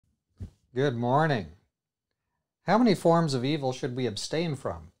Good morning. How many forms of evil should we abstain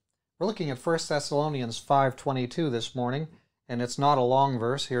from? We're looking at 1 Thessalonians 5:22 this morning, and it's not a long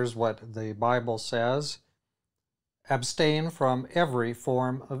verse. Here's what the Bible says. Abstain from every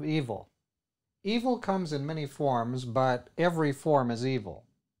form of evil. Evil comes in many forms, but every form is evil.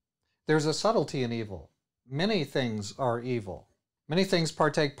 There's a subtlety in evil. Many things are evil. Many things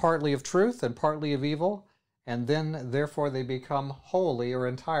partake partly of truth and partly of evil, and then therefore they become wholly or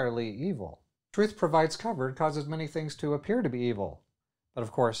entirely evil. Truth provides cover. It causes many things to appear to be evil, but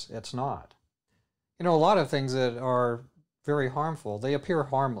of course it's not. A lot of things that are very harmful, they appear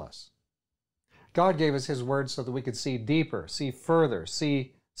harmless. God gave us His Word so that we could see deeper, see further,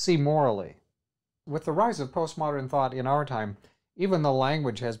 see morally. With the rise of postmodern thought in our time, even the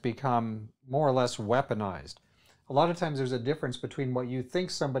language has become more or less weaponized. A lot of times there's a difference between what you think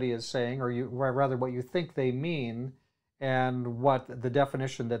somebody is saying, or rather what you think they mean, and what the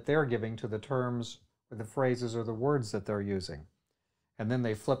definition that they're giving to the terms or the phrases or the words that they're using. And then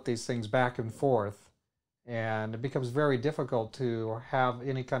they flip these things back and forth, and it becomes very difficult to have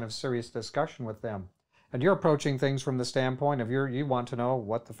any kind of serious discussion with them. And you're approaching things from the standpoint of you want to know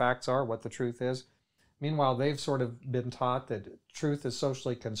what the facts are, what the truth is. Meanwhile, they've sort of been taught that truth is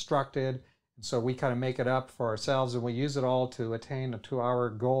socially constructed, and so we kind of make it up for ourselves, and we use it all to attain to our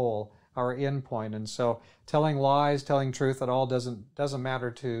goal, our end point. And so telling lies, telling truth, it all doesn't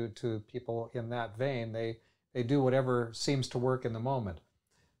matter to people in that vein. They do whatever seems to work in the moment.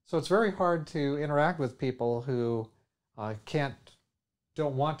 So it's very hard to interact with people who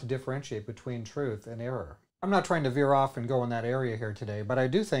don't want to differentiate between truth and error. I'm not trying to veer off and go in that area here today, but I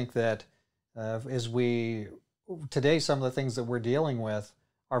do think that today some of the things that we're dealing with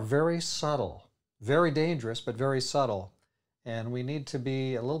are very subtle, very dangerous, but very subtle. And we need to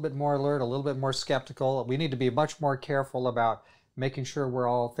be a little bit more alert, a little bit more skeptical. We need to be much more careful about making sure we're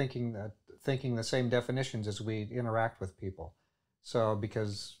all thinking the same definitions as we interact with people. So,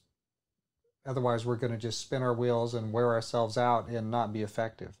 because otherwise we're going to just spin our wheels and wear ourselves out and not be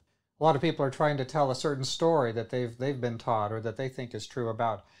effective. A lot of people are trying to tell a certain story that they've been taught or that they think is true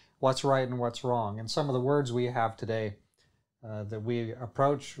about what's right and what's wrong. And some of the words we have today that we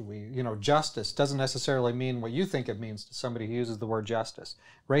approach, justice doesn't necessarily mean what you think it means to somebody who uses the word justice.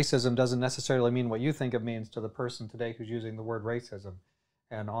 Racism doesn't necessarily mean what you think it means to the person today who's using the word racism,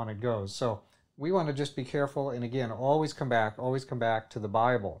 and on it goes. So we want to just be careful, and again, always come back to the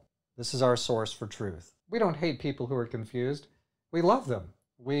Bible. This is our source for truth. We don't hate people who are confused. We love them.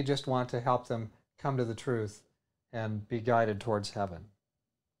 We just want to help them come to the truth and be guided towards heaven.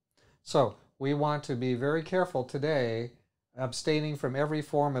 So we want to be very careful today, abstaining from every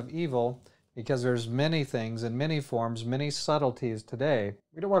form of evil, because there's many things in many forms, many subtleties today.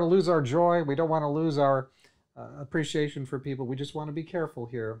 We don't want to lose our joy. We don't want to lose our appreciation for people. We just want to be careful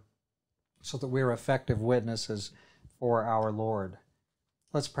here so that we're effective witnesses for our Lord.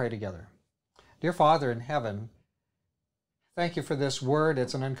 Let's pray together. Dear Father in heaven, thank you for this word.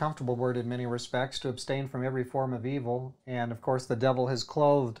 It's an uncomfortable word in many respects, to abstain from every form of evil. And of course, the devil has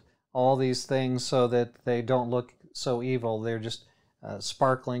clothed all these things so that they don't look so evil. They're just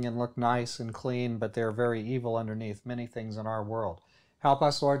sparkling and look nice and clean, but they're very evil underneath many things in our world. Help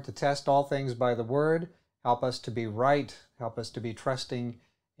us, Lord, to test all things by the word. Help us to be right. Help us to be trusting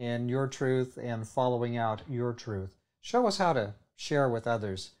in your truth and following out your truth. Show us how to share with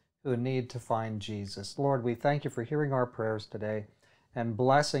others who need to find Jesus. Lord, we thank you for hearing our prayers today and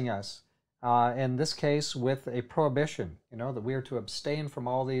blessing us, in this case with a prohibition, that we are to abstain from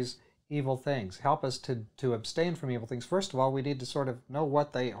all these evil things. Help us to abstain from evil things. First of all, we need to sort of know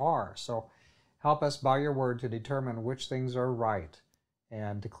what they are. So help us by your word to determine which things are right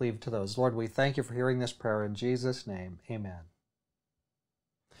and to cleave to those. Lord, we thank you for hearing this prayer in Jesus' name. Amen.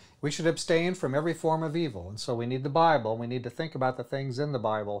 We should abstain from every form of evil, and so we need the Bible. We need to think about the things in the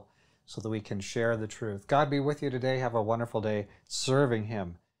Bible so that we can share the truth. God be with you today. Have a wonderful day serving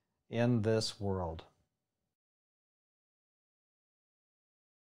Him in this world.